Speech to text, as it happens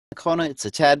corner. It's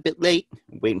a tad bit late.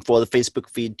 Waiting for the Facebook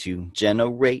feed to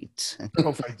generate.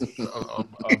 Oh, thanks. I'm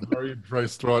very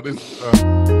impressed, right?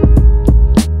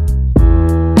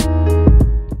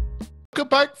 Welcome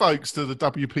back, folks, to the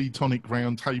WP-Tonic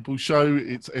Roundtable Show.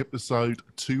 It's episode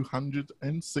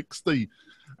 260.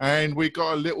 And we've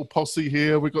got a little posse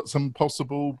here. We've got some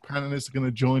possible panelists going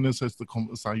to join us as the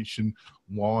conversation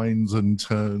winds and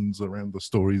turns around the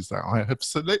stories that I have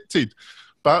selected.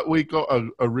 But we got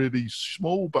a really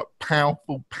small but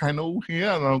powerful panel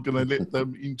here, and I'm going to let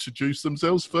them introduce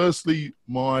themselves. Firstly,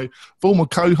 my former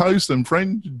co-host and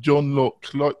friend, John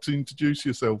Locke. Like to introduce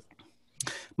yourself?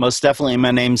 Most definitely. My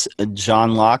name's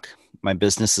John Locke. My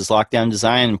business is Lockdown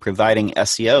Design and providing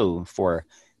SEO for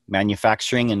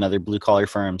manufacturing and other blue-collar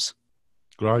firms.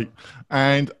 Great.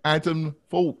 And Adam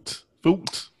Fout.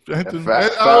 Fout.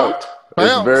 Fout.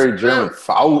 It's very German.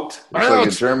 Fout. It's like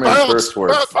a German first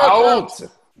word. Fout.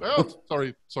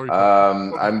 Sorry.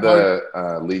 I'm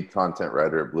the lead content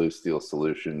writer at Blue Steel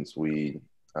Solutions. We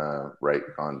write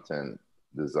content,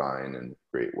 design, and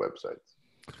create websites.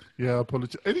 Yeah, I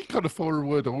apologize. Any kind of foreign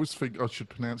word, I always think I should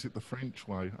pronounce it the French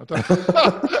way. I don't.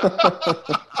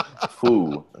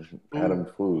 Foo. Adam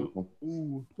Foo.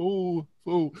 Ooh.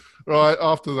 Right,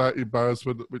 after that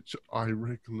embarrassment, which I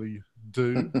regularly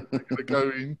do, we're going to go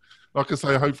in. Like I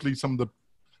say, hopefully some of the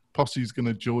posse's going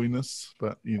to join us,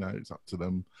 but, you know, it's up to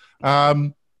them.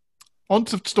 On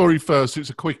to story first. It's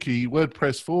a quickie.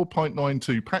 WordPress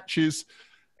 4.92 patches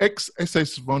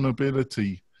XSS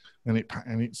Vulnerability, and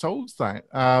it solves that.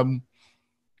 Not an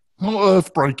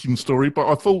earth-breaking story, but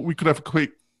I thought we could have a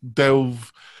quick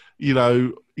delve. You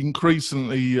know,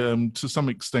 increasingly, to some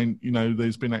extent, you know,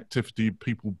 there's been activity of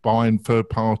people buying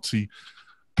third-party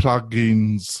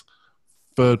plugins,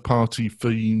 third-party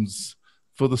themes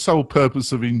for the sole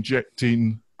purpose of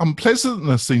injecting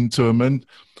unpleasantness into them. And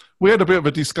we had a bit of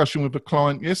a discussion with a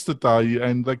client yesterday,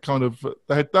 and they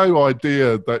had no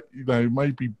idea that, you know,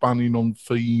 maybe bunning on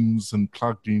themes and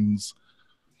plugins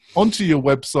onto your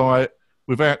website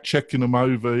without checking them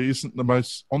over isn't the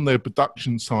most, on their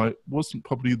production site, wasn't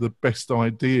probably the best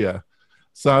idea.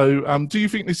 So do you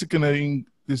think this is going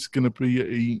to be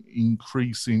an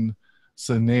increasing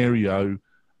scenario?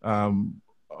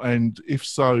 And if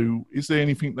so, is there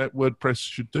anything that WordPress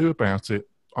should do about it?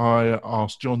 I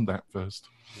asked John that first.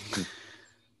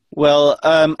 Well,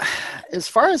 as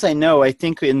far as I know, I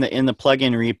think in the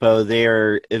plugin repo,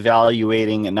 they're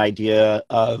evaluating an idea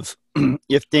of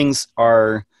if things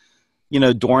are, you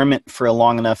know, dormant for a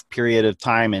long enough period of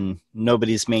time and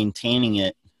nobody's maintaining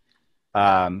it,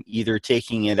 either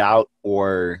taking it out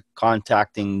or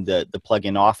contacting the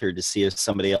plugin author to see if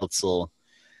somebody else will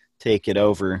take it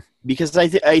over. Because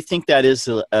I think that is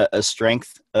a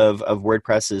strength of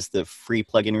WordPress, is the free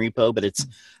plugin repo, but it's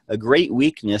a great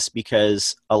weakness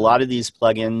because a lot of these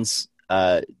plugins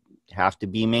have to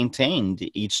be maintained.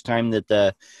 Each time that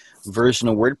the version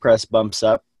of WordPress bumps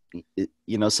up,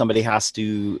 you know, somebody has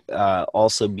to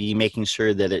also be making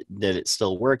sure that it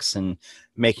still works and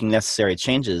making necessary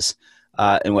changes.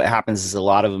 And what happens is a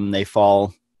lot of them, they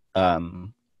fall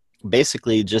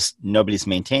basically just nobody's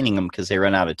maintaining them because they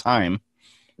run out of time.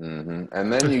 Mm-hmm.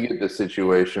 And then you get the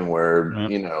situation where,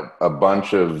 you know, a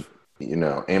bunch of, you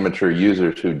know, amateur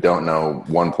users who don't know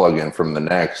one plugin from the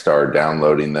next are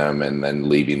downloading them and then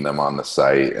leaving them on the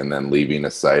site and then leaving a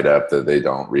site up that they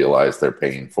don't realize they're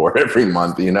paying for every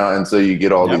month, you know? And so you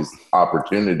get all these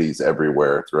opportunities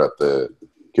everywhere throughout the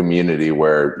community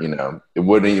where, you know, it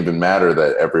wouldn't even matter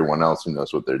that everyone else who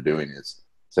knows what they're doing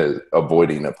says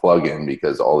avoiding a plugin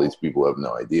because all these people have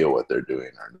no idea what they're doing.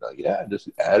 Are like, yeah, just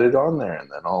add it on there and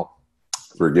then I'll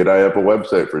forget I have a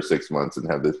website for 6 months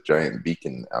and have this giant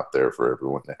beacon out there for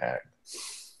everyone to hack.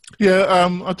 Yeah,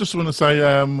 I just want to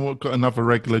say we've got another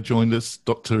regular joined us,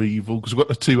 Dr. Evil, because we've got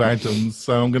the two Adams.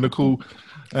 So I'm going to call,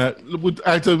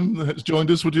 Adam has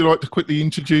joined us. Would you like to quickly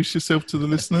introduce yourself to the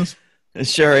listeners?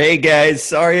 Sure. Hey, guys.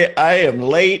 Sorry, I am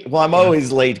late. Well, I'm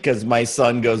always late because my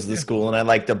son goes to school and I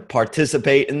like to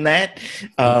participate in that.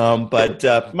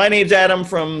 But my name's Adam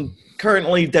from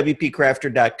currently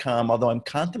WPCrafter.com, although I'm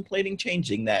contemplating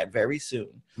changing that very soon.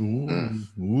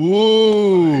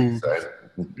 Ooh.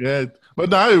 Yeah. But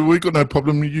no, we've got no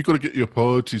problem. You've got to get your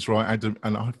priorities right, Adam.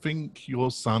 And I think your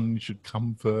son should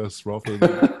come first rather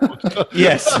than...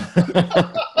 Yes.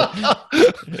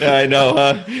 Yeah, I know,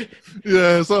 huh?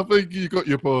 Yes, I think you got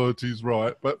your priorities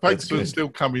right. But thanks for still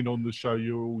coming on the show.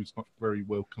 You're always very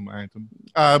welcome, Adam.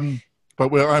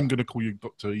 But I'm going to call you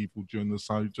Dr. Evil during the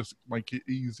show, just make it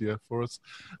easier for us.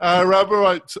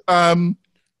 Right.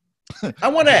 I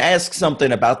want to ask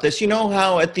something about this. You know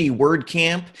how at the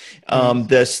WordCamp,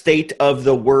 the state of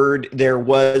the word, there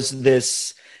was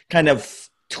this kind of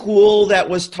tool that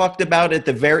was talked about at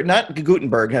the very, not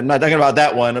Gutenberg, I'm not talking about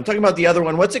that one. I'm talking about the other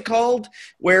one. What's it called?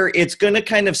 Where it's going to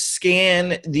kind of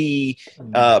scan the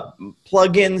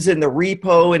plugins in the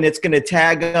repo, and it's going to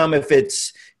tag them if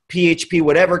it's PHP,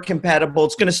 whatever compatible.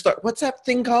 It's going to start. What's that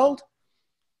thing called?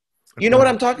 You know what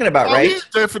I'm talking about, right? Yeah,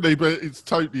 definitely, but it's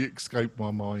totally escaped my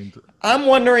mind. I'm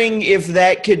wondering if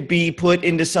that could be put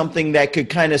into something that could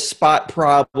kind of spot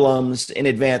problems in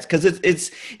advance, because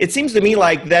it seems to me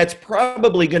like that's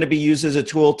probably going to be used as a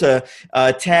tool to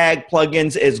tag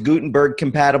plugins as Gutenberg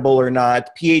compatible or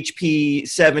not, PHP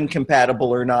 7 compatible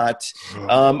or not.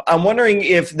 I'm wondering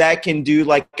if that can do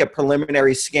like a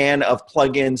preliminary scan of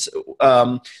plugins,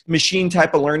 machine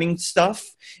type of learning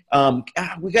stuff.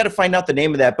 We got to find out the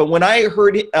name of that. But when I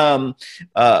heard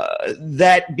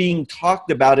that being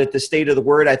talked about at the State of the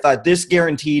Word, I thought this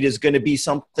guaranteed is going to be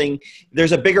something.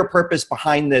 There's a bigger purpose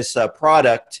behind this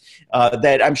product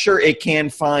that I'm sure it can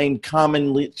find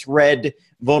commonly thread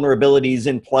vulnerabilities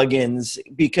in plugins,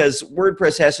 because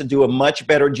WordPress has to do a much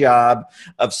better job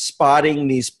of spotting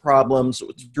these problems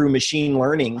through machine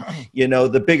learning. You know,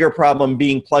 the bigger problem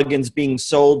being plugins being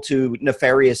sold to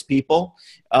nefarious people.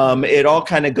 It all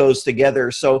kind of goes together.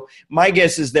 So my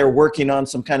guess is they're working on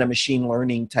some kind of machine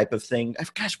learning type of thing.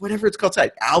 Gosh, whatever it's called, it's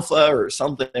like alpha or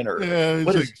something. Or yeah,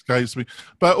 it escapes me.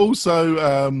 But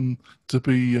also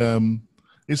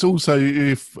it's also,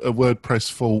 if a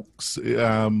WordPress forks,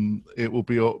 it will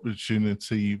be an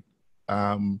opportunity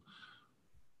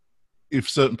if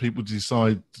certain people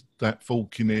decide that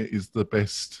forking it is the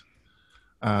best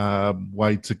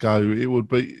way to go. It would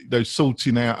be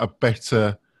sorting out a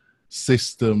better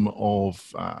system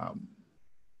of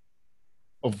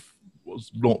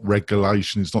not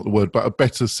regulation is not the word, but a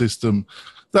better system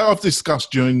that I've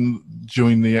discussed during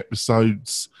the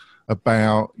episodes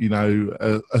about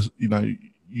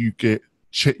you get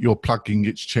your plugin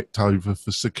gets checked over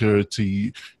for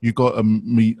security. You got to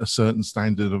meet a certain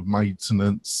standard of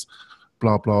maintenance,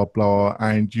 blah blah blah,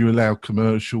 and you allow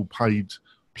commercial paid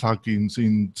plugins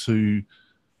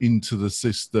into the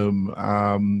system.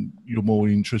 You're more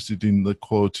interested in the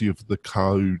quality of the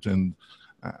code and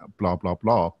blah blah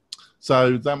blah.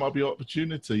 So that might be an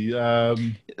opportunity.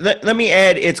 Let me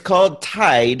add, it's called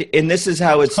Tide, and this is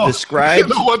how it's described.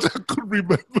 You know what? I couldn't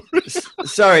remember.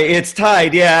 Sorry, it's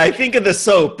Tide. Yeah, I think of the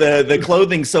soap, the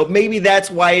clothing soap. Maybe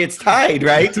that's why it's Tide,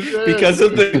 right? Yeah. Because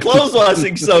of the clothes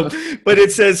washing soap. But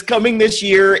it says, coming this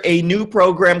year, a new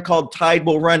program called Tide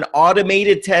will run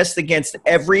automated tests against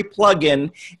every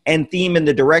plugin and theme in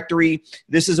the directory.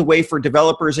 This is a way for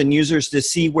developers and users to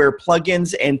see where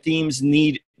plugins and themes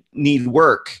need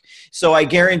work. So I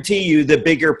guarantee you the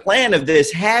bigger plan of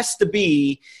this has to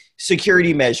be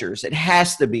security measures. It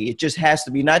has to be. It just has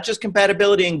to be. Not just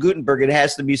compatibility in Gutenberg. It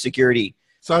has to be security.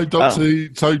 So,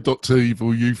 Dr.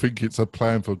 Evil, you think it's a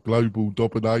plan for global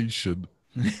domination?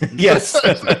 Yes.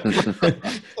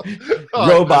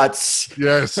 Robots.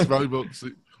 Yes, robots.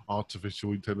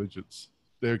 Artificial intelligence.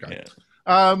 There we go.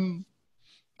 Yeah.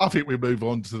 I think we move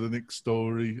on to the next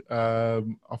story. I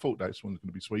thought that one was going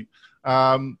to be sweet.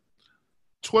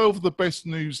 12 of the best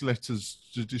newsletters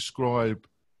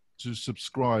to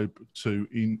subscribe to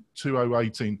in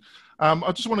 2018.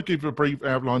 I just want to give a brief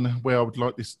outline where I would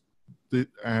like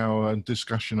our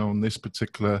discussion on this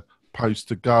particular post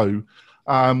to go.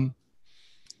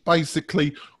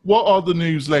 Basically, what are the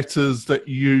newsletters that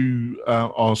you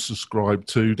are subscribed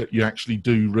to that you actually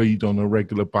do read on a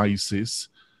regular basis?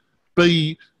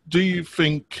 B, do you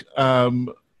think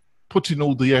putting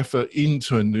all the effort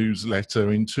into a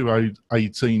newsletter in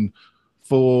 2018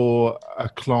 for a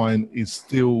client is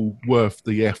still worth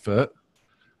the effort?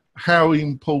 How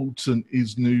important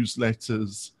is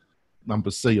newsletters,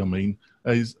 number C, I mean,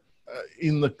 is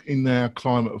in our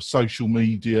climate of social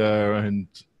media and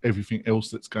everything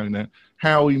else that's going on?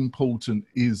 How important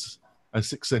is a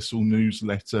successful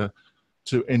newsletter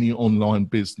to any online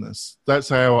business? That's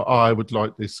how I would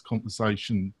like this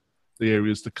conversation, the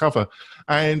areas to cover.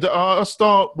 And I'll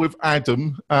start with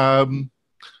Adam. No,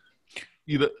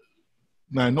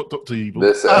 not Dr. Evil.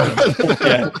 This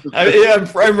I'm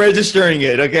registering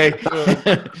it, okay?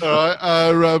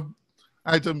 All right.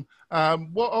 Adam,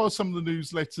 what are some of the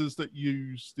newsletters that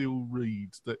you still read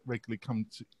that regularly come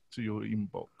to your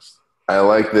inbox? I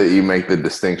like that you make the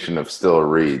distinction of still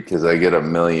read, because I get a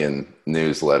million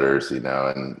newsletters,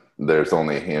 and there's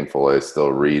only a handful I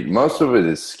still read. Most of it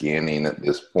is scanning at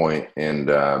this point, and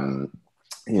the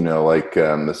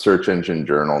Search Engine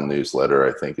Journal newsletter,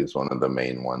 I think, is one of the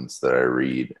main ones that I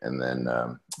read, and then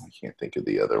I can't think of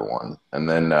the other one, and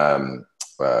then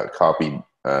Copy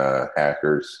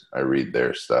Hackers, I read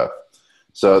their stuff.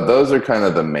 So those are kind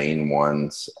of the main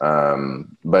ones.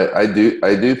 But I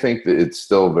do think that it's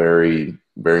still very,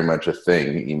 very much a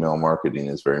thing. Email marketing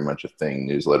is very much a thing.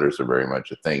 Newsletters are very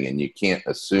much a thing. And you can't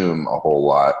assume a whole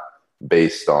lot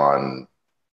based on,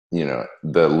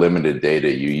 the limited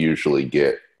data you usually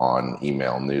get on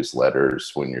email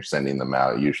newsletters when you're sending them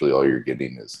out. Usually all you're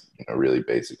getting is, really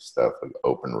basic stuff like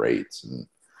open rates and,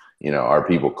 are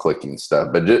people clicking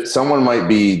stuff? But someone might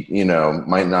be,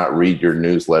 might not read your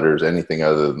newsletters, anything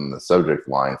other than the subject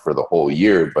line for the whole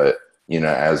year. But,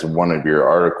 as one of your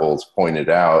articles pointed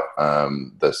out,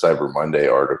 the Cyber Monday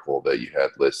article that you had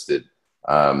listed,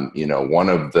 one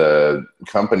of the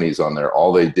companies on there,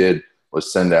 all they did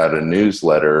was send out a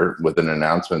newsletter with an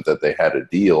announcement that they had a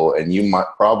deal. And you might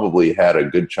probably had a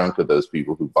good chunk of those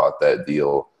people who bought that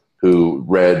deal who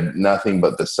read nothing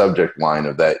but the subject line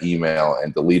of that email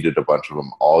and deleted a bunch of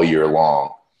them all year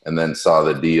long, and then saw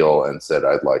the deal and said,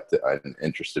 I'm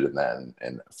interested in that,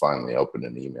 and finally opened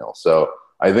an email. So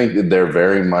I think that they're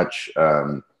very much,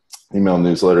 email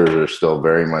newsletters are still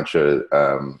very much a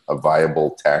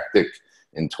viable tactic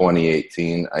in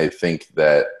 2018. I think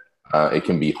that it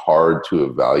can be hard to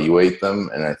evaluate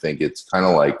them, and I think it's kind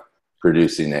of like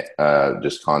producing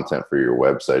just content for your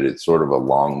website. It's sort of a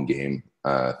long game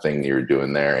thing you're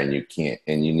doing there, and you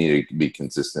need to be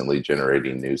consistently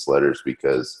generating newsletters,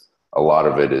 because a lot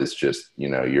of it is just,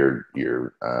 you're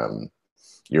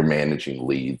managing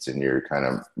leads and you're kind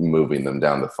of moving them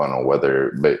down the funnel, but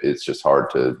it's just hard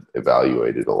to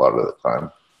evaluate it a lot of the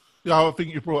time. Yeah, I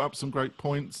think you brought up some great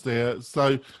points there.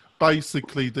 So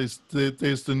basically there's the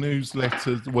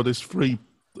newsletters, well, there's three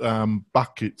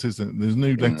buckets, isn't it? There's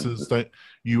newsletters that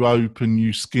you open,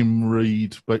 you skim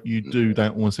read, but you do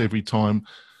that almost every time.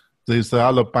 There's the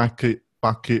other bucket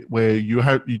where you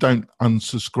don't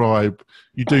unsubscribe.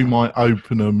 You might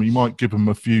open them, you might give them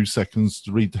a few seconds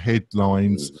to read the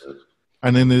headlines,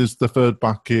 and then there's the third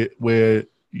bucket where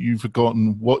you've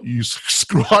forgotten what you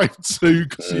subscribed to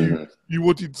because you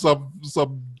wanted some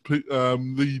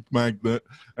lead magnet,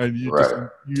 and you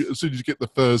as soon as you get the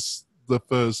first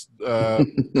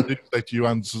that you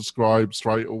unsubscribe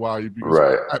straight away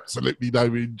because absolutely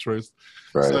no interest.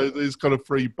 So there's kind of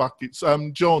three buckets.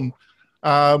 John,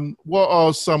 what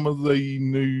are some of the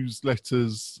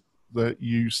newsletters that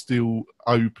you still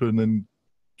open and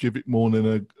give it more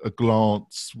than a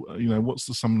glance?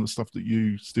 What's some of the stuff that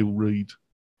you still read?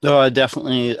 Oh,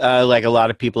 definitely. Like a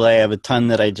lot of people, I have a ton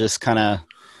that I just kind of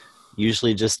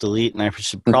usually just delete, and I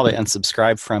should probably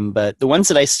unsubscribe from. But the ones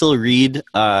that I still read,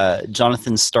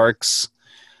 Jonathan Stark's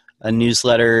a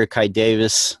newsletter, Kai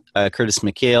Davis, Curtis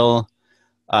McHale,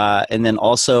 and then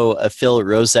also Phil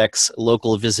Rozek's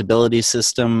local visibility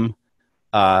system,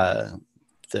 the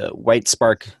White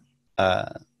Spark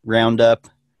Roundup.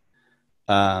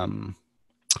 I'm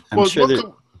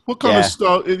sure what kind of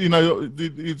stuff?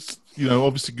 It's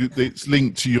obviously it's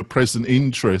linked to your present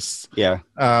interests. Yeah.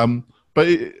 But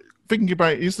thinking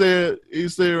about it,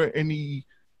 is there any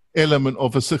element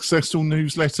of a successful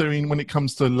newsletter when it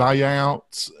comes to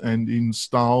layout and in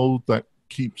style that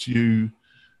keeps you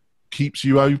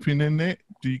open in it?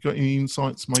 Do you got any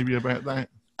insights maybe about that?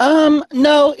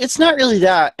 No, it's not really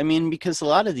that. I mean, because a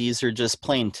lot of these are just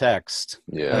plain text.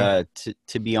 Yeah.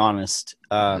 To be honest,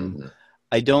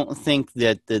 I don't think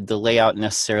that the layout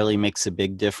necessarily makes a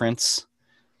big difference.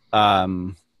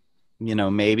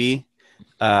 Maybe.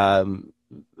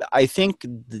 I think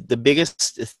the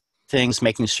biggest thing is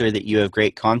making sure that you have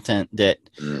great content that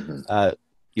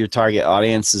your target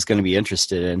audience is going to be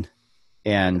interested in,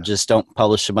 and just don't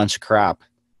publish a bunch of crap.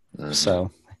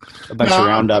 So a bunch of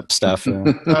roundup stuff.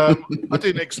 I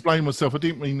didn't explain myself. I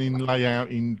didn't mean in layout,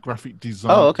 in graphic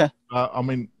design. Oh, okay. I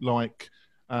mean, like,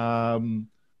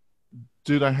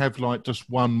 do they have like just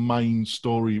one main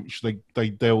story which they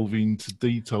delve into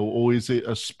detail, or is it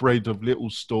a spread of little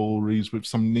stories with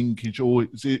some linkage, or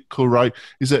is it a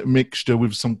mixture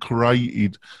with some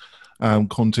curated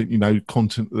content,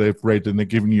 content that they've read and they're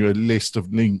giving you a list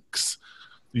of links?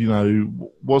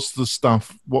 What's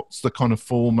the kind of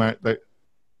format that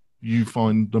you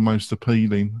find the most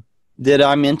appealing? That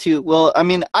I'm into? Well, I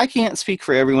mean, I can't speak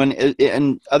for everyone,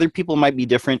 and other people might be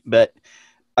different, but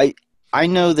I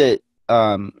know that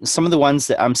some of the ones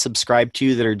that I'm subscribed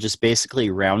to that are just basically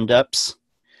roundups,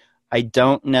 I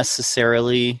don't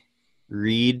necessarily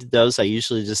read those. I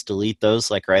usually just delete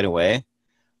those like right away,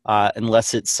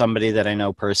 unless it's somebody that I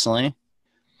know personally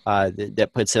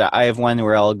that puts it out. I have one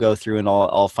where I'll go through and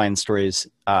I'll find stories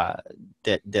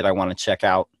that I want to check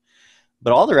out.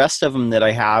 But all the rest of them that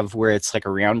I have where it's like a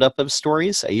roundup of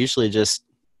stories, I usually just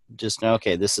know,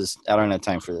 okay, I don't have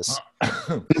time for this.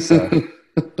 So.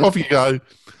 Off you go.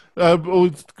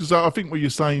 Because I think what you're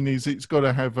saying is it's got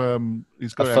to have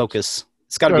it's got A to focus.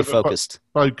 It's got to be have focused.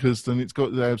 focused, and it's got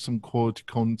to have some quality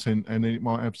content, and then it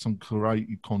might have some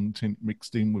curated content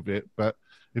mixed in with it. But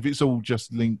if it's all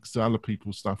just links to other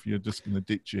people's stuff, you're just going to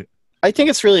ditch it. I think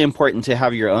it's really important to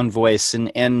have your own voice,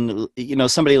 and you know,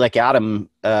 somebody like Adam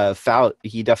Fout,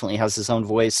 he definitely has his own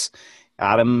voice.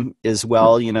 Adam as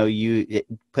well, you know, you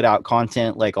put out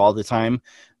content like all the time.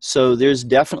 So there's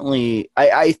definitely,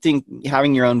 I think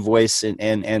having your own voice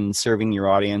and serving your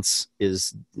audience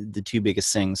is the two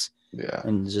biggest things. Yeah.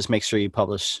 And just make sure you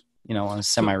publish, you know, on a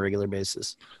semi-regular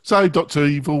basis. So, Dr.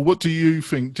 Evil, what do you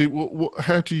think?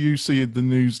 How do you see the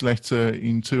newsletter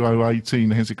in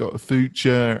 2018? Has it got a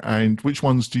future? And which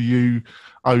ones do you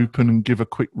open and give a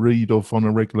quick read of on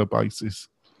a regular basis?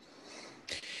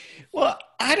 Well,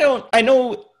 I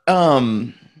know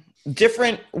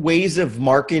different ways of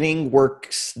marketing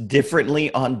works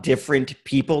differently on different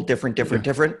people,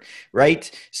 different,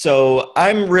 right? So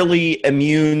I'm really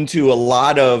immune to a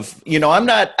lot of, you know,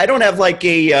 I don't have like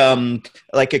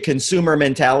a consumer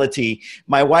mentality.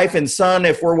 My wife and son,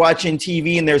 if we're watching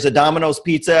TV and there's a Domino's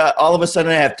pizza, all of a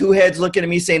sudden I have two heads looking at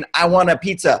me saying, I want a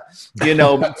pizza. You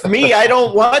know, for me, I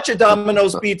don't watch a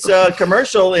Domino's pizza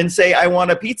commercial and say, I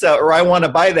want a pizza or I want to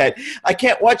buy that. I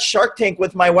can't watch Shark Tank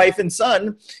with my wife and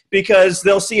son because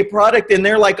they'll see a product and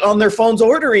they're like on their phones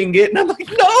ordering it. And I'm like,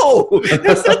 no,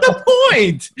 that's not the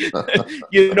point.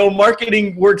 You know,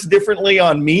 marketing works differently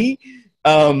on me.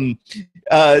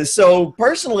 So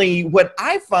personally, what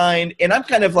I find, and I'm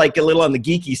kind of like a little on the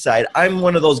geeky side, I'm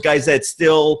one of those guys that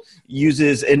still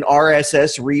uses an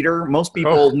RSS reader. Most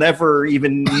people never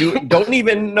even don't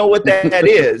even know what that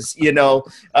is, you know.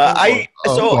 I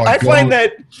find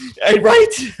that,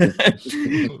 right?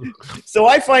 So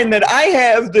I find that I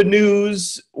have the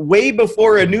news way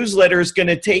before a newsletter is going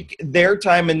to take their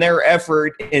time and their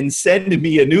effort and send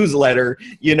me a newsletter,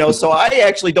 you know. So I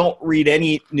actually don't read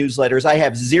any newsletters. I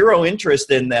have zero interest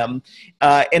in them.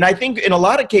 And I think in a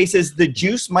lot of cases, the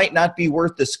juice might not be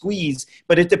worth the squeeze,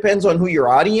 but it depends on who your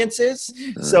audience is.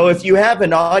 So if you have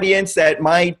an audience that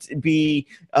might be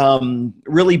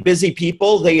really busy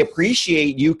people, they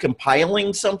appreciate you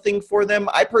compiling something for them.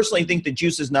 I personally think the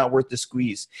juice is not worth the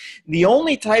squeeze. The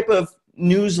only type of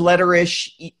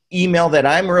newsletter-ish email that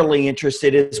I'm really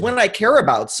interested in is when I care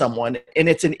about someone and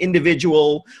it's an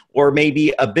individual or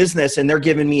maybe a business and they're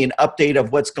giving me an update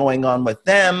of what's going on with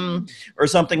them or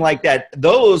something like that.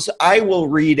 Those I will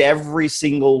read every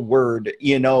single word,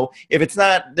 you know, if it's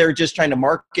not, they're just trying to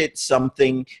market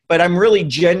something, but I'm really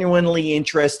genuinely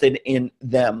interested in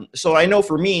them. So I know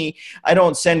for me, I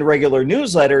don't send regular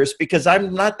newsletters because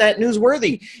I'm not that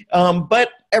newsworthy. But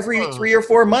every 3 or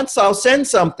 4 months, I'll send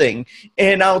something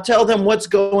and I'll tell them what's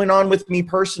going on with me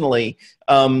personally.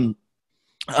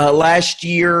 Last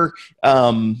year,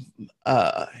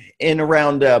 in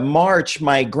around March,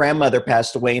 my grandmother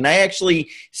passed away, and I actually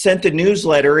sent a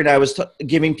newsletter, and I was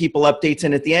giving people updates.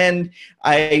 And at the end,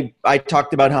 I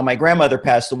talked about how my grandmother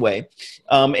passed away,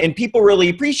 and people really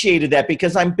appreciated that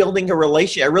because I'm building a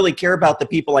relationship. I really care about the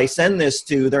people I send this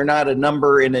to. They're not a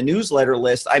number in a newsletter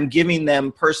list. I'm giving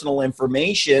them personal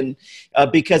information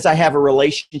because I have a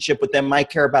relationship with them. I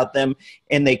care about them,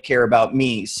 and they care about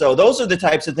me. So those are the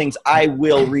types of things I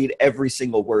will read every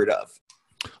single word of.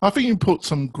 I think you put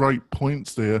some great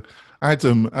points there,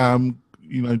 Adam.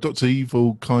 You know, Dr.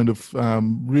 Evil kind of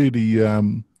really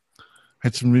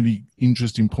had some really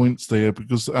interesting points there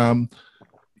because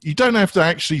you don't have to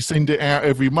actually send it out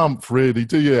every month, really,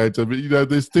 do you, Adam? You know,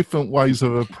 there's different ways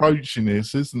of approaching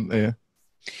this, isn't there?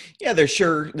 Yeah, there's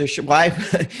sure. Why?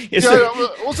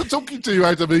 I wasn't talking to you,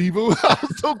 Adam Evil. I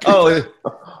was talking.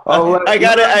 I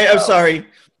got it. I'm sorry.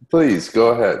 Please go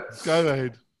ahead. Go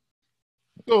ahead.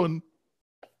 Go on.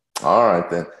 All right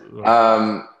then.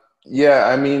 Yeah,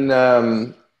 I mean,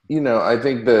 you know, I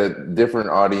think the different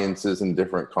audiences and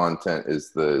different content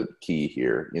is the key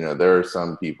here. You know, there are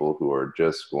some people who are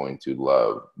just going to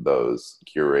love those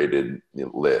curated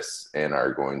lists and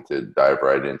are going to dive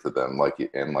right into them. Like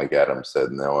Adam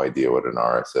said, no idea what an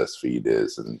RSS feed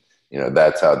is, and you know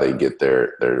that's how they get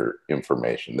their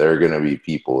information. There are going to be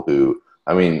people who,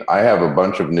 I mean, I have a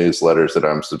bunch of newsletters that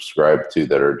I'm subscribed to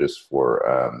that are just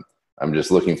for. I'm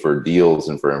just looking for deals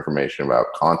and for information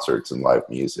about concerts and live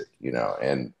music, you know,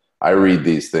 and I read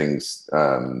these things,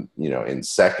 you know, in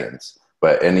seconds,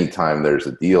 but anytime there's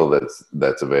a deal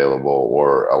that's available,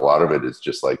 or a lot of it is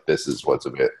just like, this is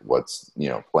what's, you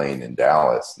know, playing in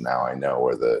Dallas. Now I know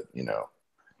where you know,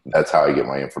 that's how I get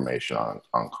my information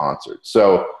on concerts.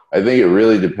 So I think it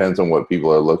really depends on what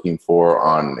people are looking for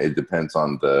it depends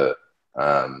on the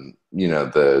you know,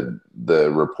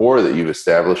 the rapport that you've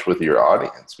established with your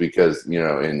audience. Because, you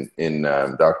know, in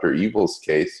Dr. Evil's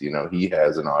case, you know, he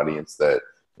has an audience that,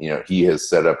 you know, he has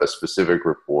set up a specific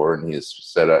rapport, and he has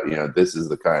set up, you know, this is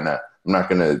the kind of, I'm not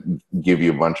going to give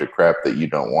you a bunch of crap that you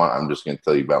don't want. I'm just going to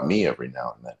tell you about me every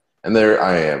now and then. And there,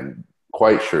 I am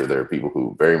quite sure there are people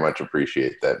who very much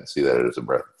appreciate that and see that as a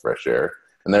breath of fresh air.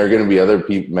 And there are going to be other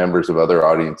members of other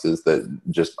audiences that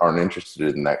just aren't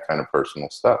interested in that kind of personal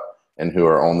stuff, and who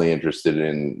are only interested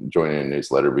in joining a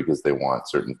newsletter because they want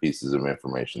certain pieces of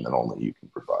information that only you can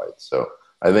provide. So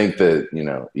I think that, you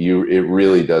know, it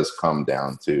really does come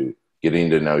down to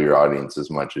getting to know your audience as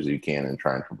much as you can and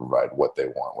trying to provide what they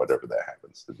want, whatever that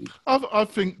happens to be. I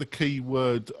think the key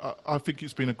word, I think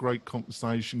it's been a great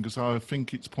conversation, because I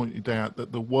think it's pointed out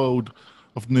that the world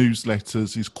of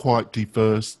newsletters is quite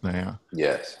diverse now.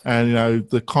 Yes. And, you know,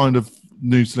 the kind of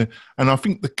newsletter, and I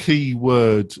think the key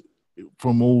word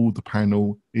from all the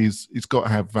panel is it's got to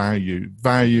have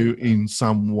value in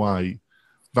some way,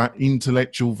 that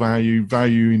intellectual value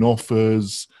in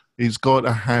offers. It's got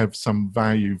to have some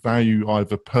value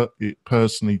either it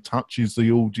personally touches the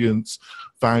audience,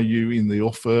 value in the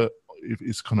offer, if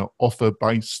it's kind of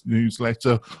offer-based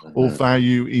newsletter, or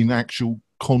value in actual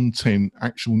content,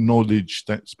 actual knowledge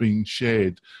that's being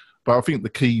shared. But I think the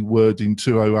key word in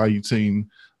 2018,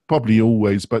 probably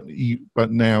always, but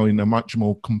now in a much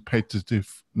more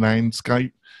competitive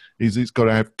landscape, is it's got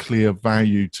to have clear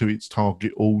value to its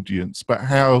target audience. But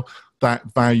how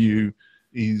that value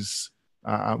is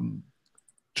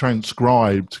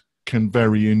transcribed can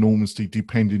vary enormously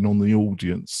depending on the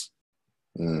audience.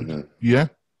 Yeah.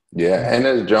 And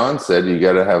as John said, you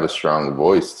got to have a strong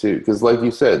voice too, because like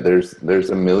you said, there's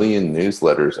a million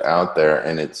newsletters out there,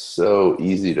 and it's so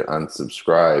easy to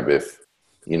unsubscribe if,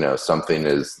 you know, something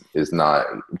is not.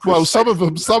 Well, some of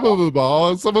them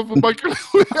are, some of them make it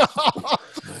hard.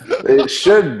 It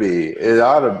should be. It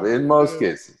ought to. In most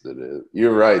cases, it is.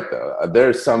 You're right, though.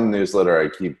 There's some newsletter I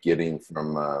keep getting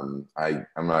from.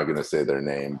 I'm not going to say their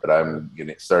name, but I'm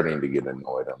starting to get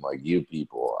annoyed. I'm like, you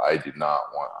people, I do not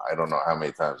want. I don't know how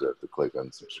many times I have to click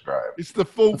unsubscribe. It's the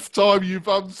 4th time you've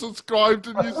unsubscribed,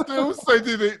 and you're still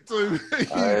sending it to me.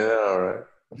 I know, right?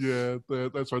 Yeah,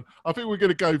 that's right. I think we're going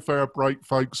to go for our break,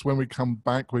 folks. When we come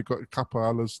back, we've got a couple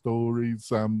of other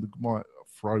stories. Might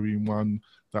throw in one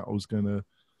that I was going to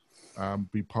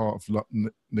be part of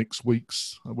next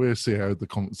week's. We'll see how the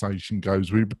conversation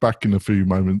goes. We'll be back in a few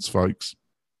moments, folks.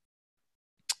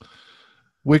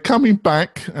 We're coming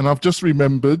back, and I've just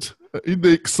remembered, in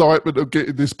the excitement of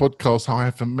getting this podcast, I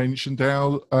haven't mentioned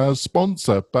our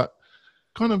sponsor, but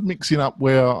kind of mixing up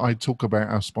where I talk about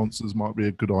our sponsors might be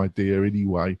a good idea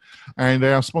anyway. And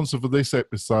our sponsor for this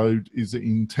episode is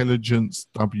Intelligence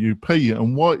WP.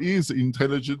 And what is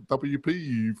Intelligent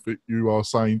WP, you are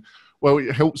saying? Well,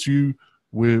 it helps you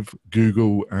with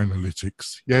Google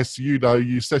Analytics. Yes, you know,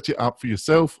 you set it up for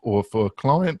yourself or for a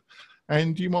client,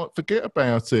 and you might forget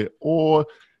about it, or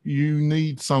you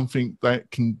need something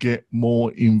that can get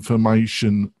more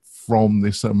information from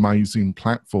this amazing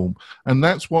platform. And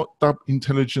that's what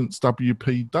Intelligence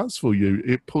WP does for you.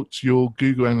 It puts your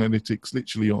Google Analytics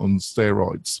literally on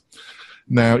steroids.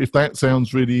 Now, if that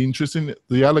sounds really interesting,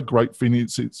 the other great thing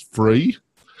is it's free.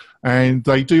 And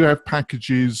they do have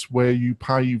packages where you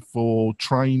pay for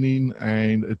training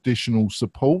and additional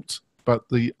support, but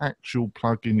the actual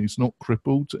plugin is not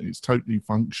crippled. It's totally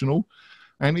functional.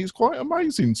 And it's quite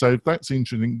amazing. So if that's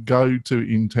interesting, go to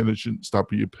Intelligence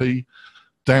WP,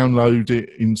 download it,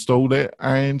 install it,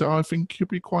 and I think you'll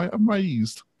be quite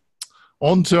amazed.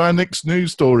 On to our next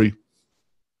news story.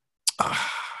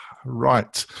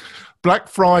 Right. Black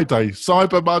Friday,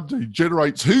 Cyber Monday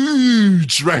generates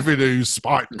huge revenue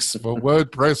spikes for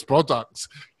WordPress products.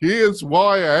 Here's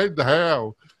why and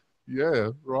how. Yeah,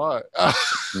 right.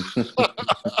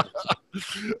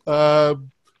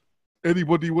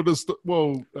 Anybody want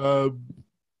to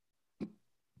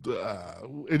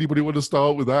anybody want to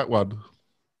start with that one?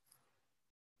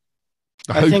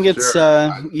 I think it's.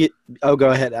 Go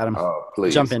ahead, Adam. Oh,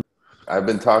 please jump in. I've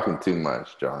been talking too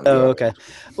much, John. Oh, okay.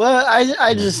 Well,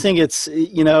 I just think it's,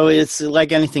 you know, it's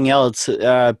like anything else.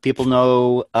 People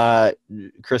know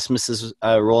Christmas is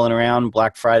rolling around,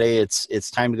 Black Friday.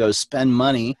 It's time to go spend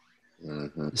money.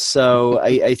 So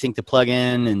I think the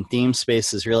plugin and theme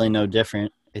space is really no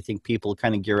different. I think people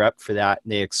kind of gear up for that.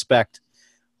 They expect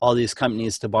all these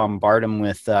companies to bombard them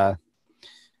with,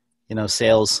 you know,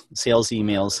 sales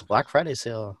emails. Black Friday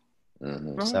sale.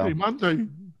 Friday, Monday.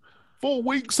 4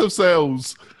 weeks of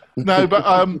sales. No, but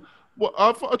well,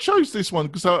 I chose this one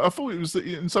because I thought it was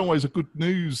in some ways a good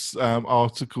news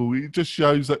article. It just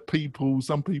shows that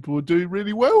some people are doing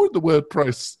really well with the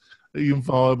WordPress the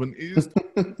environment is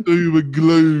doom and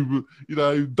gloom,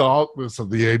 darkness at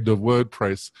the end of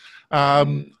WordPress.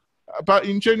 But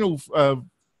in general,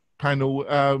 panel,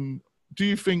 do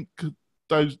you think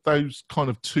those kind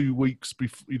of 2 weeks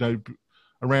before,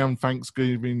 around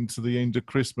Thanksgiving to the end of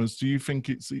Christmas, do you think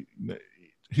it's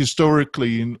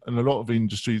historically in a lot of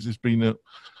industries it's been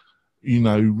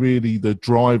really the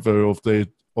driver of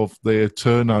their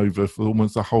turnover for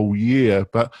almost the whole year?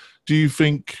 But do you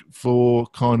think for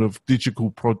kind of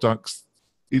digital products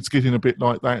it's getting a bit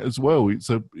like that as well?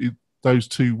 Those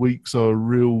 2 weeks are a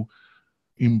real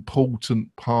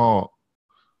important part.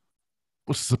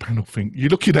 What does the panel think? You're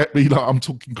looking at me like I'm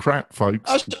talking crap,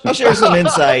 folks. I'll share some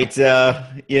insight.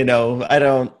 I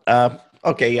don't.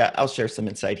 Okay, yeah, I'll share some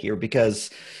insight here because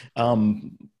I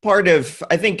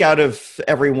think out of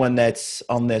everyone that's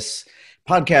on this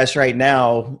podcast right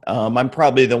now, I'm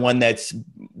probably the one that's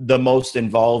the most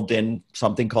involved in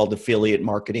something called affiliate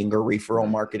marketing or referral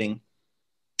marketing.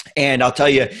 And I'll tell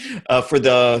you, for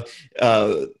the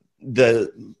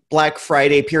Black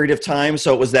Friday period of time,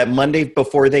 so it was that Monday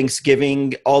before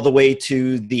Thanksgiving all the way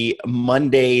to the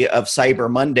Monday of Cyber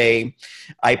Monday,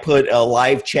 I put a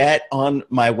live chat on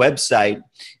my website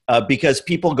because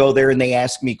people go there and they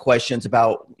ask me questions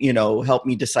about, help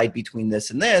me decide between this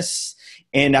and this.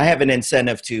 And I have an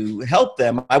incentive to help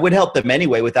them. I would help them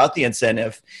anyway without the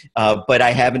incentive, but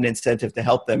I have an incentive to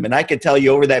help them. And I could tell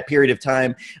you over that period of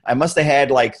time, I must have had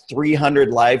like 300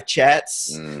 live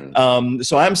chats.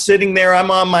 So I'm sitting there, I'm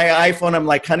on my iPhone. I'm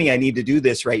like, honey, I need to do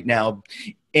this right now.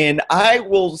 And I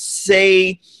will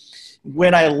say,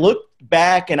 when I looked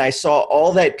back and I saw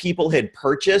all that people had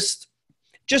purchased,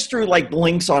 just through like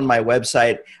links on my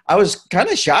website, I was kind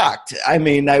of shocked. I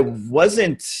mean, I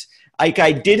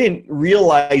didn't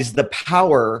realize the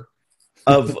power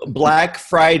of Black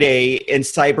Friday and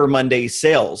Cyber Monday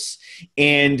sales.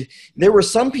 And there were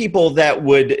some people that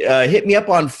would hit me up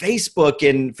on Facebook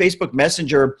and Facebook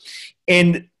Messenger,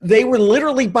 and they would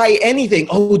literally buy anything.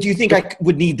 Oh, do you think I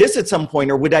would need this at some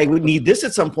point, or would need this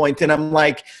at some point? And I'm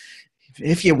like,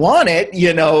 if you want it,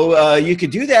 you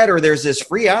could do that, or there's this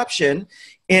free option.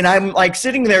 And I'm like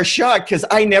sitting there shocked because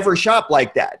I never shop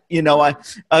like that.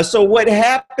 So what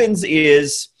happens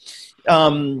is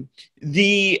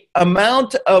the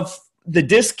amount of the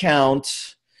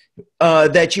discount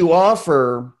that you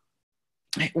offer,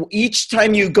 each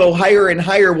time you go higher and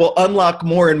higher, will unlock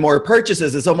more and more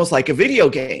purchases. It's almost like a video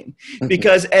game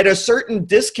because at a certain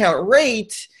discount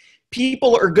rate,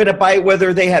 people are going to buy it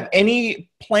whether they have any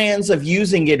plans of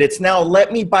using it. It's now,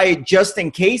 let me buy it just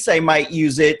in case I might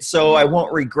use it so I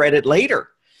won't regret it later.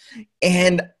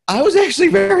 And I was actually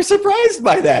very surprised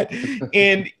by that.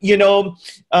 And,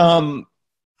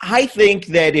 I think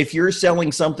that if you're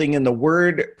selling something in the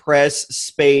WordPress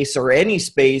space or any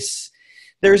space,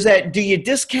 there's that, do you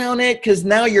discount it? Because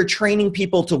now you're training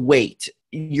people to wait.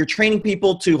 You're training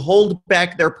people to hold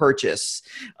back their purchase.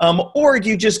 Or do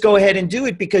you just go ahead and do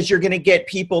it because you're going to get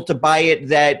people to buy it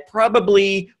that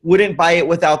probably wouldn't buy it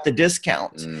without the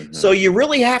discount? Mm-hmm. So you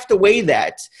really have to weigh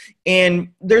that. And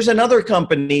there's another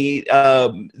company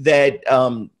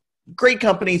great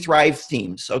company, Thrive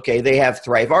Themes. Okay, they have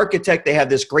Thrive Architect. They have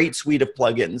this great suite of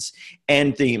plugins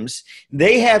and themes.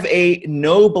 They have a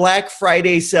no Black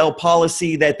Friday sale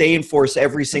policy that they enforce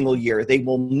every single year. They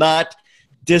will not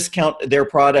discount their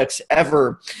products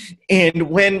ever. And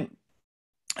when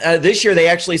this year they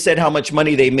actually said how much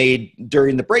money they made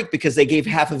during the break because they gave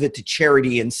half of it to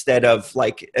charity instead of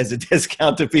like as a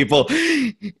discount to people.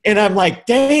 And I'm like,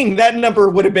 dang, that number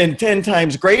would have been 10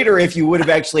 times greater if you would have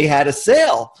actually had a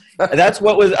sale. That's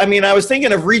what was, I was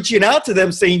thinking of reaching out to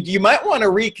them saying, you might want to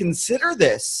reconsider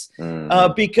this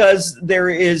because there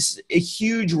is a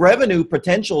huge revenue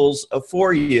potentials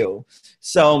for you.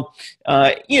 So,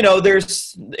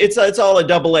 it's all a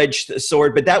double-edged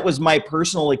sword, but that was my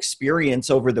personal experience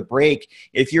over the break.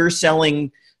 If you're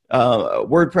selling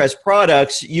WordPress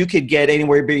products, you could get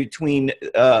anywhere between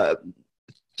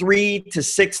 3 to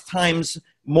 6 times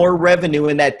more revenue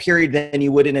in that period than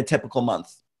you would in a typical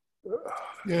month.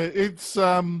 Yeah,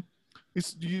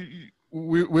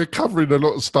 we're covering a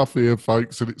lot of stuff here,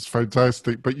 folks, and it's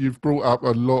fantastic. But you've brought up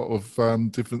a lot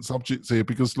of different subjects here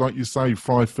because, like you say,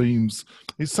 Thrive Themes,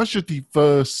 it's such a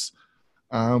diverse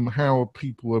how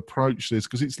people approach this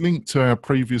because it's linked to our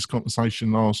previous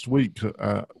conversation last week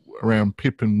around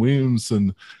Pip and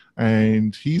Williamson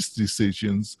and his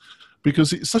decisions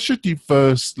because it's such a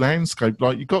diverse landscape.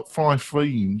 Like you've got Thrive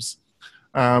Themes.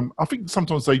 I think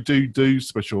sometimes they do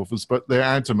special offers, but they're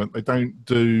adamant they don't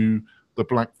do the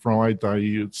Black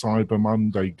Friday, Cyber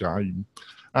Monday game.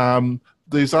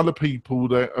 There's other people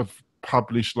that have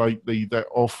published lately that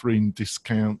offering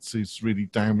discounts is really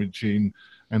damaging,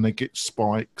 and they get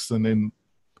spikes, and then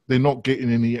they're not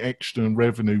getting any extra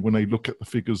revenue when they look at the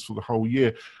figures for the whole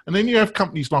year. And then you have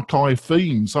companies like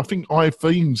iThemes. I think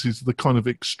iThemes is the kind of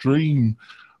extreme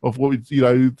of what,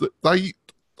 they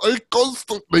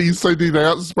constantly sending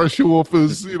out special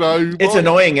offers, It's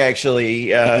annoying, actually,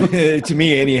 to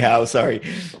me anyhow. Sorry.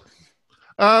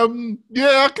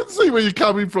 Yeah, I can see where you're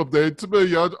coming from there. To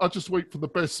me, I just wait for the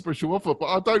best special offer, but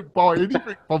I don't buy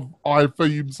anything from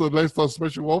iThemes unless a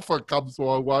special offer comes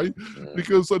my way,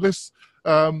 because unless,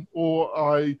 or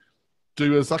I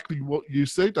do exactly what you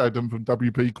said, Adam from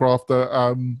WP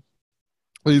Crafter,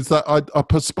 is that I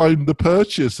postponed the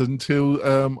purchase until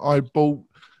I bought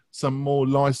some more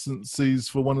licenses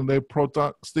for one of their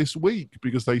products this week,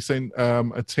 because they sent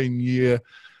a 10-year,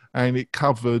 and it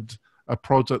covered a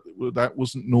product that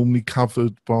wasn't normally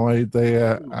covered by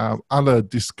their other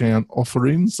discount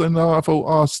offerings. And I thought,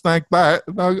 I'll snag that,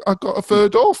 and I got a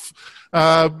third off.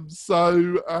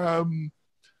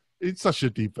 It's such a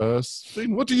diverse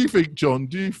thing. What do you think, John?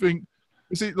 Do you think,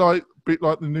 is it like a bit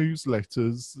like the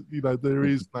newsletters? There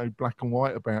is no black and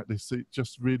white about this. It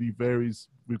just really varies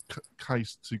with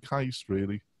case to case,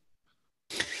 really.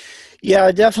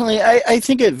 Yeah, definitely. I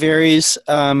think it varies,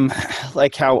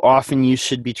 like how often you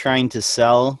should be trying to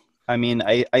sell. I mean,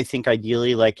 I think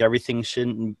ideally, like everything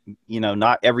shouldn't,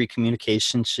 not every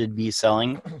communication should be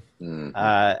selling.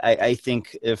 I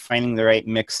think finding the right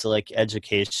mix to like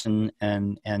education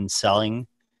and selling,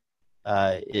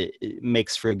 it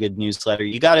makes for a good newsletter.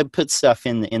 You got to put stuff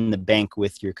in the bank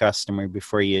with your customer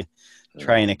before you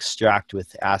try and extract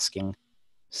with asking.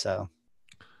 So,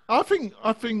 I think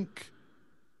having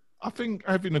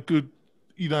a good,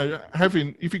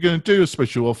 if you're going to do a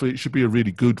special offer, it should be a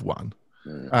really good one.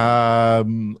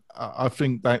 I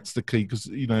think that's the key, because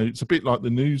it's a bit like the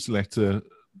newsletter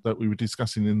that we were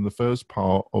discussing in the first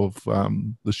part of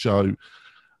the show.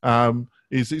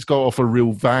 Is it's got to offer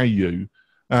real value.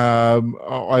 I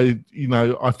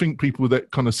think people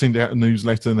that kind of send out a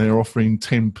newsletter and they're offering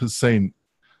 10%.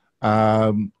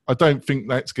 I don't think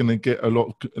that's going to get a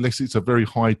lot, unless it's a very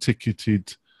high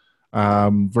ticketed,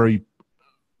 very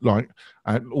like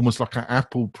almost like an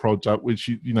Apple product, which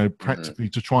practically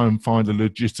to try and find a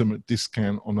legitimate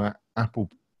discount on that Apple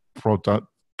product.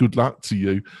 Good luck to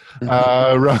you.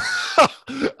 But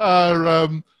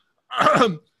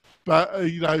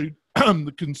the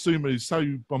consumer is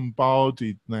so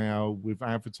bombarded now with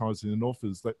advertising and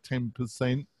offers that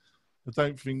 10%. I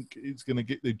don't think it's going to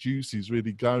get the juices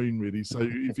really going, really. So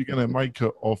if you're going to make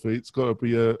an offer, it's got to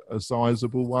be a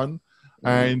sizable one.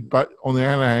 But on the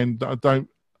other hand,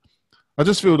 I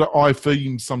just feel that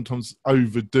iThemes sometimes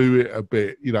overdo it a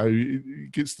bit.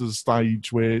 It gets to the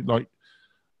stage where like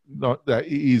that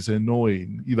it is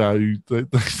annoying. Literally,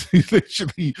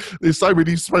 there's so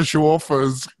many special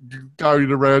offers going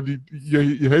around.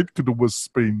 Your head could almost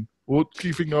spin. Or do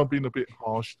you think I'm being a bit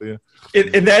harsh there?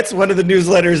 And that's one of the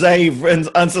newsletters I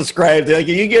unsubscribed. Like,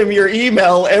 you give them your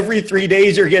email, every 3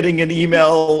 days you're getting an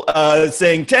email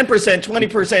saying 10%,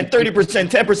 20%, 30%,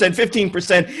 10%,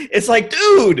 15%. It's like,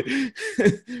 dude,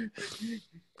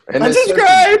 and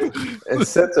unsubscribe. It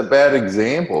sets a bad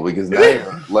example, because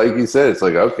now, like you said, it's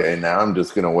like, okay, now I'm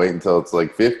just going to wait until it's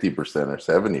like 50% or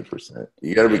 70%.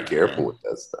 You got to be careful with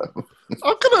that stuff. I'm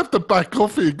going to have to back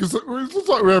off here, because it looks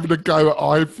like we're having a go at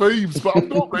iThemes, but I'm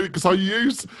not really, because I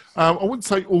use, I wouldn't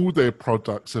say all their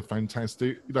products are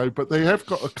fantastic, but they have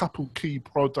got a couple key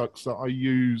products that I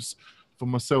use for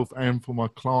myself and for my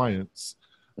clients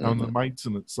on the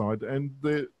maintenance side, and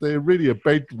they're really a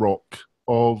bedrock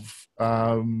of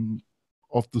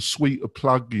the suite of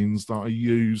plugins that I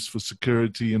use for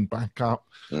security and backup.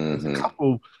 There's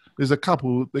a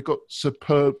couple. They've got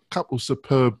superb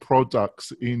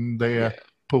products in their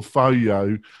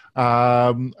portfolio,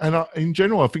 and in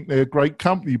general, I think they're a great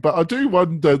company. But I do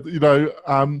wonder,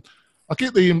 I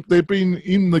get they've been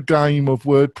in the game of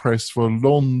WordPress for a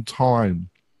long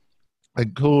time,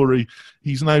 and Corey,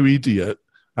 he's no idiot.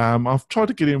 I've tried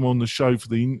to get him on the show for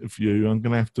the interview. I'm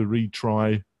going to have to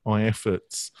retry my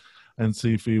efforts and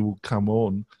see if he will come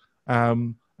on.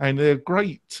 And they're a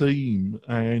great team,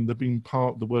 and they've been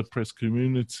part of the WordPress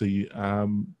community.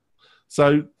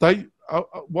 So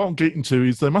what I'm getting to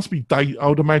is there must be data. I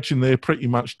would imagine they're pretty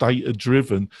much data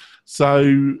driven.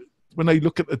 So when they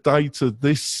look at the data,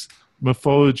 this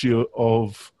methodology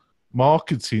of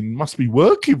marketing must be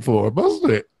working for them,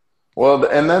 mustn't it? Well,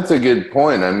 and that's a good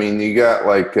point. I mean, you got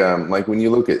like when you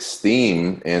look at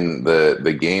Steam and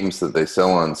the games that they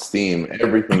sell on Steam,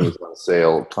 everything is on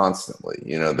sale constantly.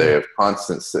 They have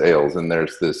constant sales, and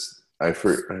there's this I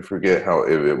forget how,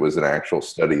 if it was an actual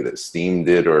study that Steam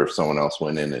did or if someone else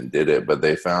went in and did it, but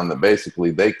they found that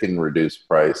basically they can reduce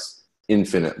price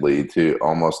infinitely to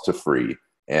almost to free,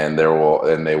 and they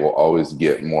will always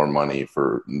get more money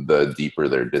for the deeper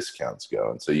their discounts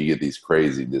go. And so you get these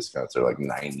crazy discounts. They're like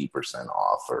 90%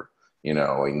 off, or like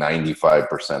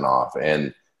 95% off.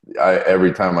 And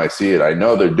every time I see it, I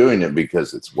know they're doing it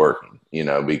because it's working,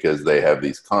 because they have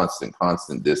these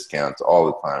constant discounts all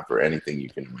the time for anything you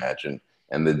can imagine.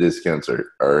 And the discounts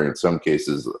are in some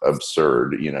cases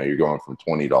absurd. You're going from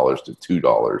 $20 to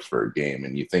 $2 for a game.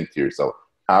 And you think to yourself,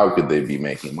 how could they be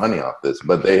making money off this?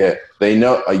 But they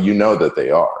know, that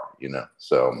they are,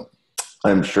 so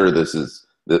I'm sure this is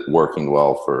working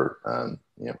well for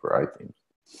iThemes.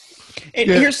 And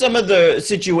here's some of the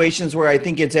situations where I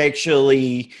think it's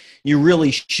actually, you really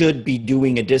should be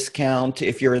doing a discount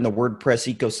if you're in the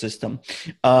WordPress ecosystem.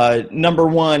 Number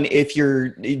one, if you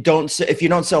don't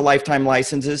sell lifetime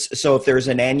licenses, so if there's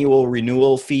an annual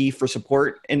renewal fee for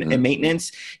support and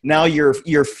maintenance, now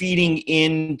you're feeding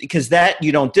in, because that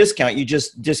you don't discount, you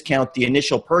just discount the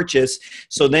initial purchase.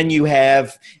 So then you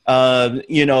have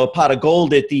a pot of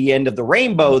gold at the end of the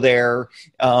rainbow there.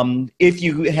 If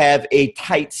you have a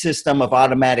tight system of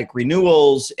automatic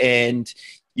renewals, and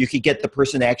you could get the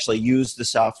person to actually use the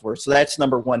software. So that's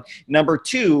number one. Number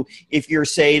two, if you're,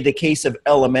 say, the case of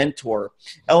Elementor.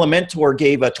 Elementor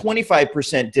gave a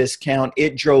 25% discount.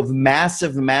 It drove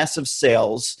massive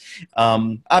sales.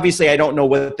 Obviously, I don't know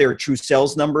what their true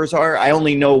sales numbers are. I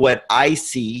only know what I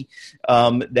see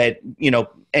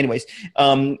anyways.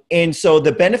 And so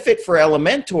the benefit for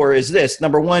Elementor is this.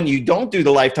 Number one, you don't do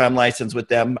the lifetime license with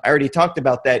them. I already talked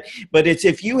about that. But it's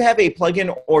if you have a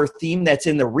plugin or theme that's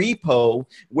in the repo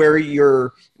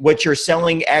where what you're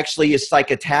selling actually is like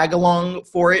a tag along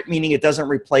for it, meaning it doesn't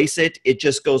replace it. It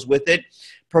just goes with it.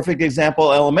 Perfect example,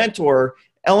 Elementor.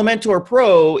 Elementor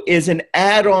Pro is an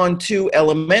add-on to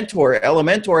Elementor.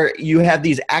 Elementor, you have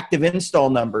these active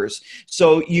install numbers.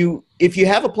 So if you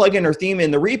have a plugin or theme in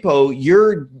the repo,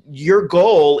 your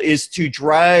goal is to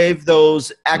drive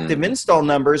those active install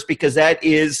numbers, because that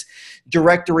is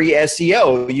directory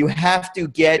SEO. You have to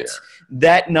get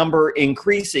that number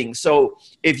increasing. So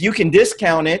if you can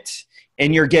discount it,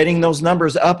 and you're getting those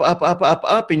numbers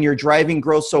up, and you're driving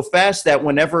growth so fast that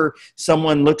whenever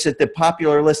someone looks at the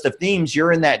popular list of themes,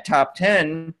 you're in that top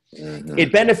 10.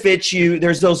 It benefits you.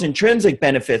 There's those intrinsic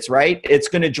benefits, right? It's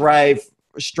going to drive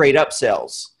straight up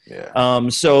sales.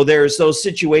 So there's those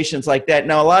situations like that.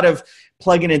 Now, a lot of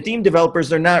plugin and theme developers,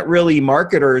 they're not really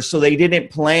marketers, so they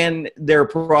didn't plan their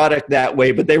product that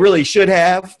way, but they really should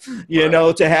have,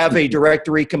 to have a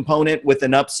directory component with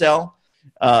an upsell.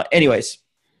 Anyways.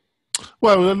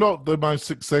 Well, a lot of the most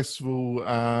successful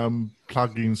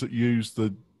plugins that use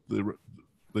the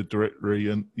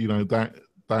directory, and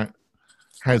that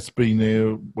has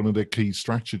been one of their key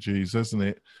strategies, hasn't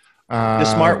it? The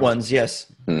smart ones,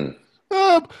 yes.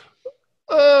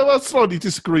 I slightly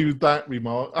disagree with that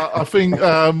remark. I think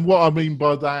what I mean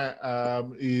by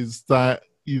that is that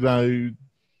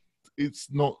it's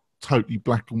not totally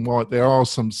black and white. There are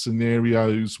some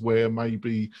scenarios where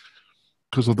maybe,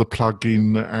 because of the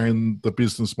plugin and the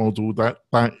business model, that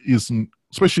isn't,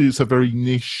 especially it's a very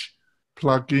niche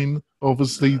plugin,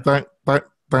 obviously that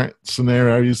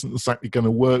scenario isn't exactly going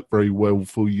to work very well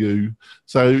for you.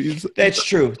 So that's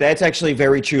true. That's actually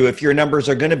very true. If your numbers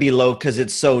are going to be low because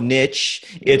it's so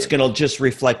niche, it's going to just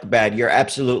reflect bad. You're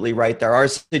absolutely right. There are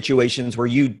situations where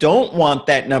you don't want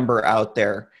that number out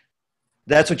there.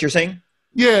 That's what you're saying?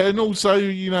 Yeah, and also,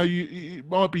 it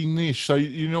might be niche, so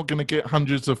you're not going to get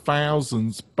hundreds of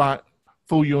thousands, but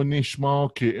for your niche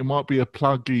market, it might be a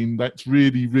plugin that's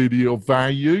really, really of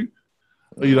value,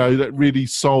 that really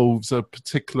solves a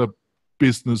particular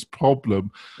business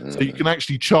problem. So you can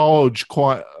actually charge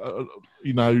quite,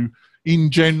 in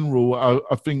general,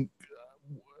 I think,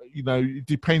 it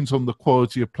depends on the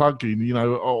quality of plugin,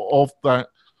 of that.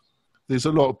 There's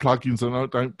a lot of plugins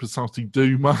that don't precisely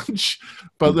do much,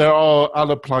 but there are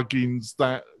other plugins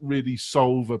that really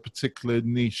solve a particular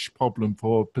niche problem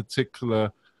for a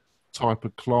particular type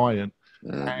of client.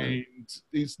 And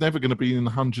it's never going to be in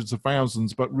the hundreds of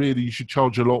thousands, but really you should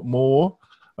charge a lot more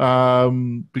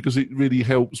because it really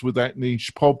helps with that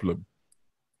niche problem.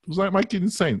 Does that make any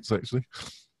sense, actually?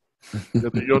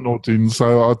 You're nodding,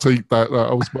 so I'll take that.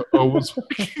 I was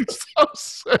making some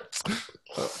sense.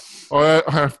 I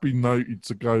have been noted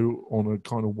to go on a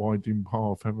kind of winding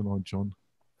path, haven't I, John?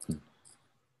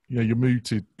 Yeah, you're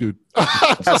muted. Good.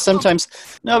 Sometimes,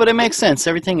 no, but it makes sense.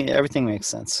 Everything makes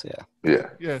sense. Yeah.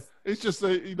 Yeah. It's just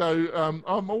that,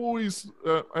 I'm always,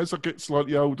 as I get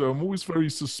slightly older, I'm always very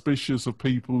suspicious of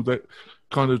people that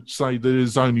kind of say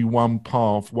there's only one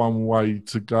path, one way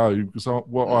to go. Because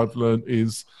what I've learned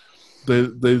is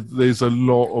there's a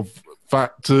lot of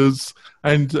factors.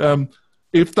 And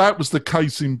if that was the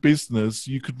case in business,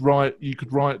 you could write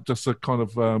just a kind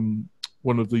of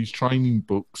one of these training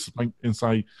books and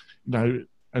say,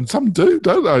 and some do,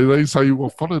 don't they? They say, well,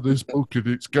 follow this book and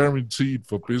it's guaranteed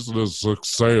for business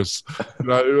success.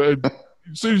 And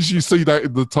as soon as you see that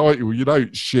in the title, you know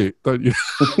it's shit, don't you?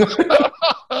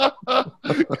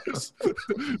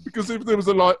 because if there was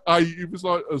it was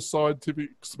like a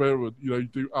scientific experiment, you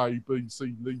do A, B,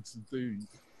 C, leads to D.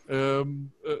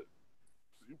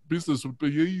 Business would be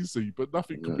easy, but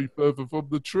nothing could be further from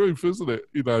the truth, isn't it?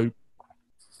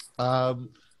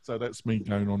 So that's me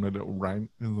going on a little rant,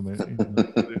 isn't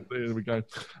it? There we go.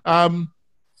 I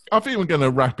think we're going to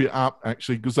wrap it up,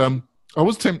 actually, because I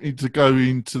was tempted to go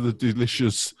into the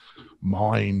Delicious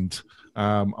Mind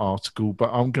article,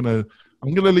 but I'm gonna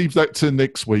leave that to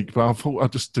next week. But I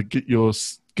thought just to get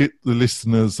the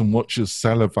listeners and watchers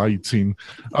salivating,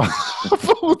 I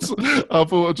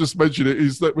thought I'd just mention it,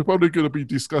 is that we're probably going to be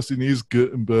discussing is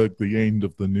Gutenberg the end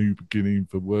of the new beginning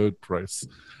for WordPress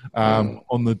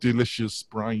on the Delicious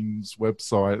Brains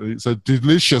website. It's a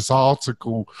delicious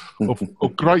article of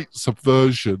great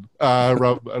subversion.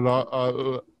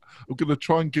 And I'm going to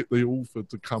try and get the author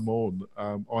to come on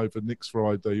either next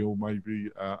Friday or maybe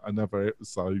another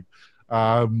episode,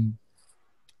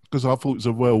 because I thought it was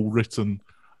a well-written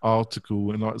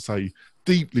article, and like I say,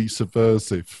 deeply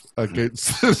subversive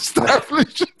against the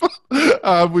establishment,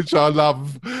 which I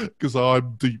love because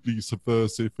I'm deeply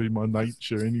subversive in my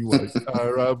nature anyway.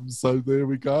 So there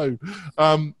we go.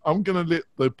 I'm going to let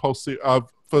the posse...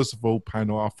 first of all,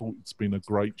 panel, I thought it's been a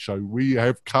great show. We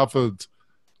have covered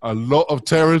a lot of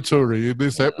territory in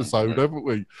this episode, haven't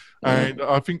we? And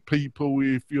I think people,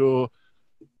 if you're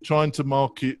trying to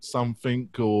market something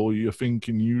or you're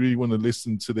thinking you really want to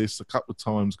listen to this a couple of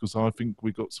times, because I think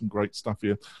we got some great stuff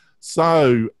here.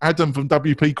 So, Adam from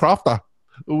WP Crafter,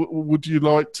 would you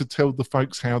like to tell the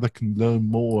folks how they can learn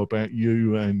more about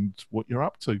you and what you're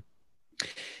up to?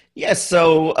 Yes,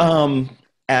 so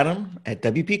Adam at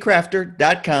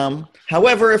WPCrafter.com.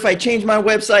 However, if I change my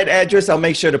website address, I'll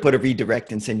make sure to put a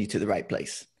redirect and send you to the right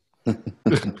place.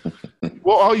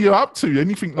 What are you up to?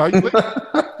 Anything lately?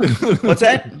 What's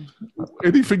that?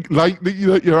 Anything lately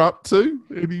that you're up to?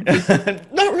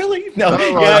 Not really. No.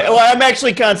 Yeah, well, I'm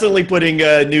actually constantly putting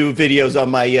new videos on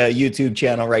my YouTube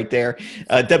channel right there.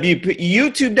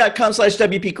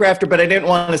 YouTube.com/WPCrafter, but I didn't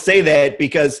want to say that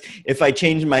because if I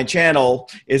change my channel,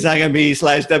 it's not going to be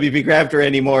 /WPCrafter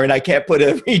anymore, and I can't put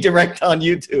a redirect on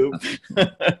YouTube.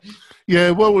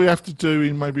 Yeah, what we have to do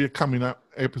in maybe a coming up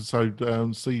episode,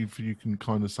 see if you can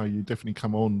kind of say you definitely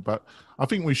come on. But I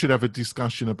think we should have a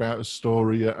discussion about a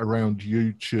story around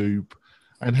YouTube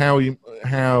and how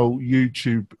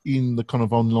YouTube in the kind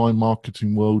of online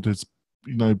marketing world has,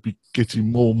 be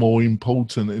getting more and more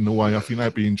important in a way. I think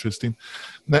that'd be interesting.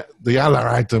 The other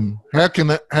Adam,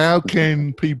 how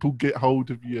can people get hold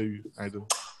of you, Adam?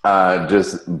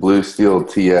 Just Blue Steel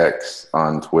TX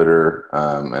on Twitter,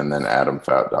 and then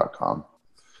adamfout.com.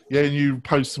 Yeah, and you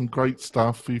post some great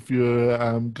stuff if you're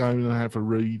going to have a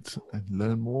read and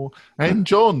learn more. And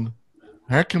John,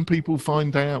 how can people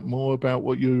find out more about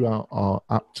what you are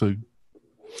up to?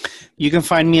 You can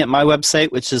find me at my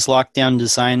website, which is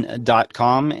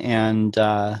lockdowndesign.com, and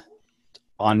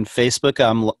on Facebook,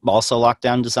 I'm also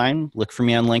Lockdown Design. Look for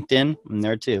me on LinkedIn. I'm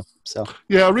there too. So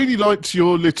yeah, I really liked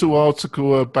your little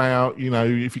article about,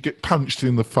 if you get punched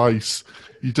in the face,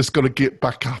 you just got to get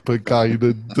back up again.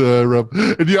 And I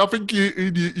think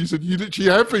you said you literally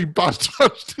have been punched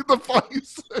in the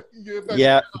face.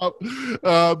 Yeah.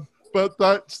 But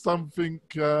that's something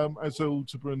as an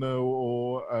entrepreneur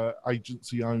or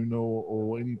agency owner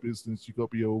or any business you've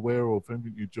got to be aware of,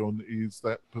 haven't you, John, is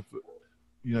that,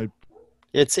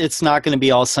 It's not going to be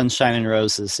all sunshine and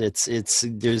roses.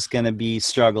 There's going to be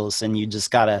struggles, and you just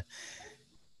got to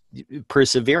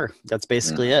persevere. That's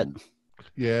basically it.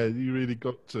 Yeah, you really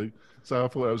got to. So I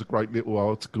thought that was a great little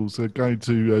article. So go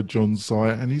to John's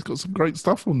site, and he's got some great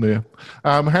stuff on there.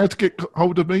 How to get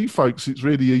hold of me, folks? It's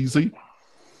really easy.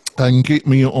 And get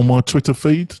me on my Twitter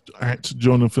feed at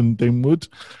Jonathan Denwood.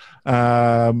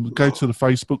 Go to the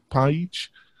Facebook page,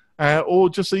 or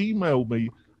just email me.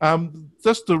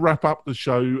 Just to wrap up the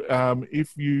show,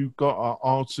 if you've got an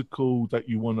article that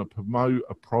you want to promote,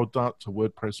 a product, a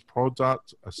WordPress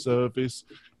product, a service,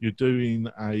 you're doing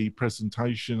a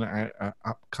presentation at an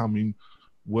upcoming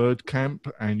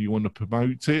WordCamp and you want to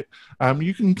promote it,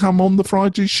 you can come on the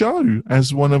Friday show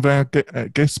as one of our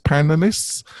guest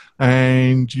panelists,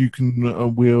 and you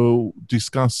can we'll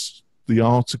discuss the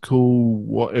article,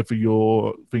 whatever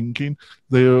you're thinking.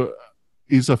 There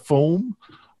is a form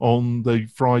on the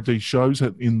Friday shows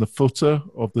in the footer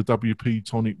of the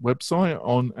WP-Tonic website,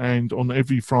 and on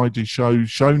every Friday show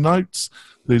notes,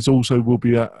 there's also will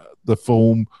be the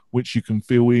form which you can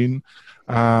fill in,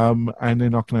 and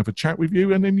then I can have a chat with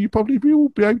you, and then you probably will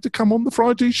be able to come on the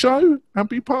Friday show and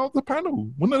be part of the panel.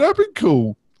 Wouldn't that be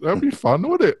cool? That'd be fun,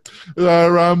 wouldn't it?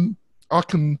 I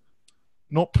can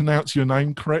not pronounce your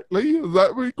name correctly.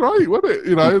 That'd be great, wouldn't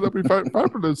it? That'd be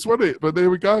fabulous, wouldn't it? But there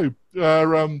we go.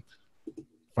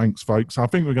 Thanks, folks. I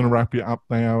think we're going to wrap it up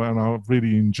now, and I've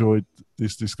really enjoyed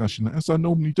this discussion, as I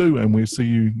normally do, and we'll see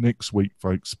you next week,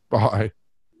 folks. Bye.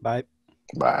 Bye.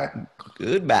 Bye.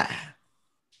 Goodbye.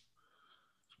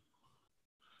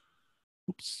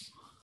 Oops.